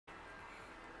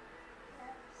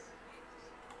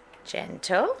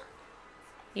Gentle.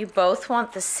 You both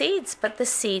want the seeds, but the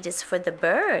seed is for the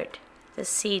bird. The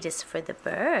seed is for the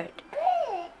bird.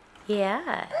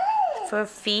 Yeah, for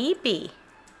Phoebe.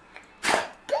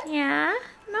 Yeah,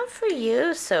 not for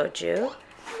you, Sojou.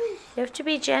 You have to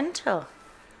be gentle.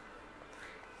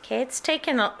 Okay, it's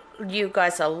taken you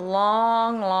guys a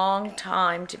long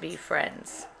time to be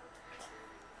friends.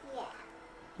 Yeah.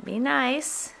 Be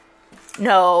nice.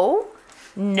 No,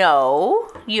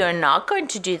 you're not going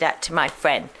to do that to my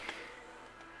friend.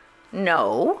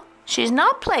 No, she's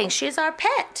not playing. She's our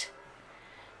pet.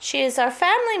 She is our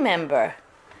family member.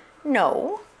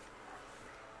 No.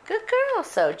 Good girl,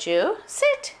 Sojou.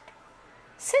 Sit.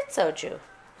 Sit, Sojou.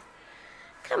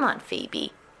 Come on,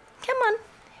 Phoebe. Come on,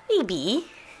 Phoebe.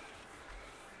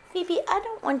 Phoebe, I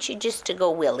don't want you just to go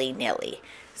willy-nilly.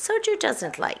 Sojou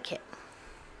doesn't like it.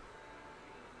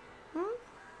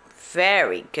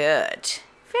 Very good.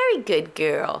 Very good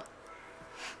girl.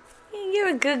 You're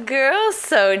a good girl,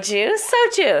 Sojou.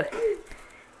 Sojou,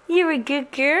 you're a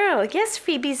good girl. Yes,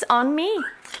 Phoebe's on me.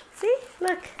 See,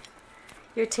 look.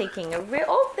 You're taking a real...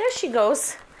 Oh, there she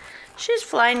goes. She's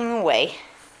flying away.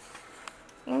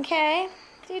 Okay.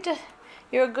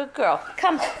 You're a good girl.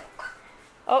 Come.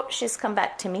 Oh, she's come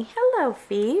back to me. Hello,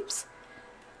 Phoebes.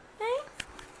 Hey?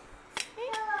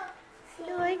 Hey?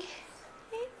 You like...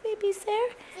 Hey, Phoebe's there?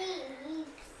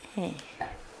 Hey.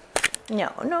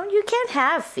 No, you can't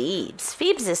have Phoebes.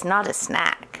 Phoebes is not a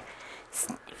snack.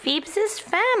 Phoebes is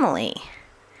family.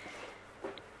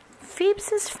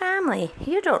 Phoebes is family.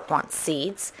 You don't want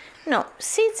seeds. No,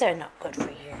 seeds are not good for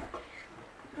you.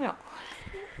 No.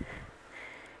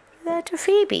 Give that to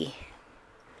Phoebe.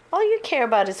 All you care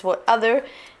about is what other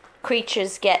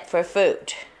creatures get for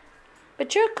food.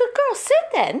 But you're a good girl.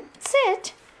 Sit then.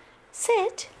 Sit.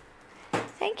 Sit.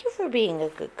 Thank you for being a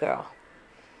good girl.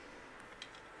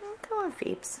 Oh, come on,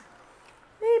 Phoebes.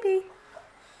 Baby.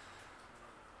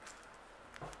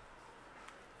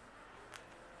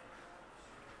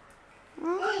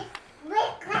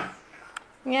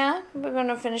 Yeah, we're going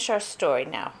to finish our story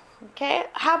now. Okay?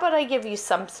 How about I give you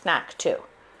some snack too?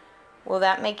 Will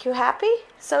that make you happy,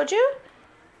 Sojou?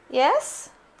 Yes?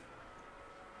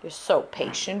 You're so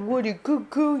patient. What a good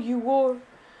girl you are.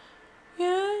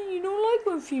 Yeah, you don't like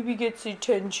when Phoebe gets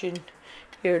attention.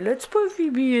 Here, let's put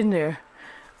Phoebe in there.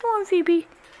 Come on, Phoebe.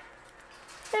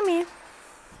 Come here.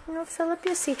 I'm going to fill up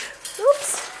your seed.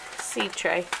 Oops. Seed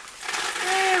tray.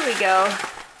 There we go.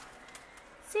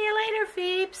 See you later,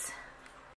 Phoebes.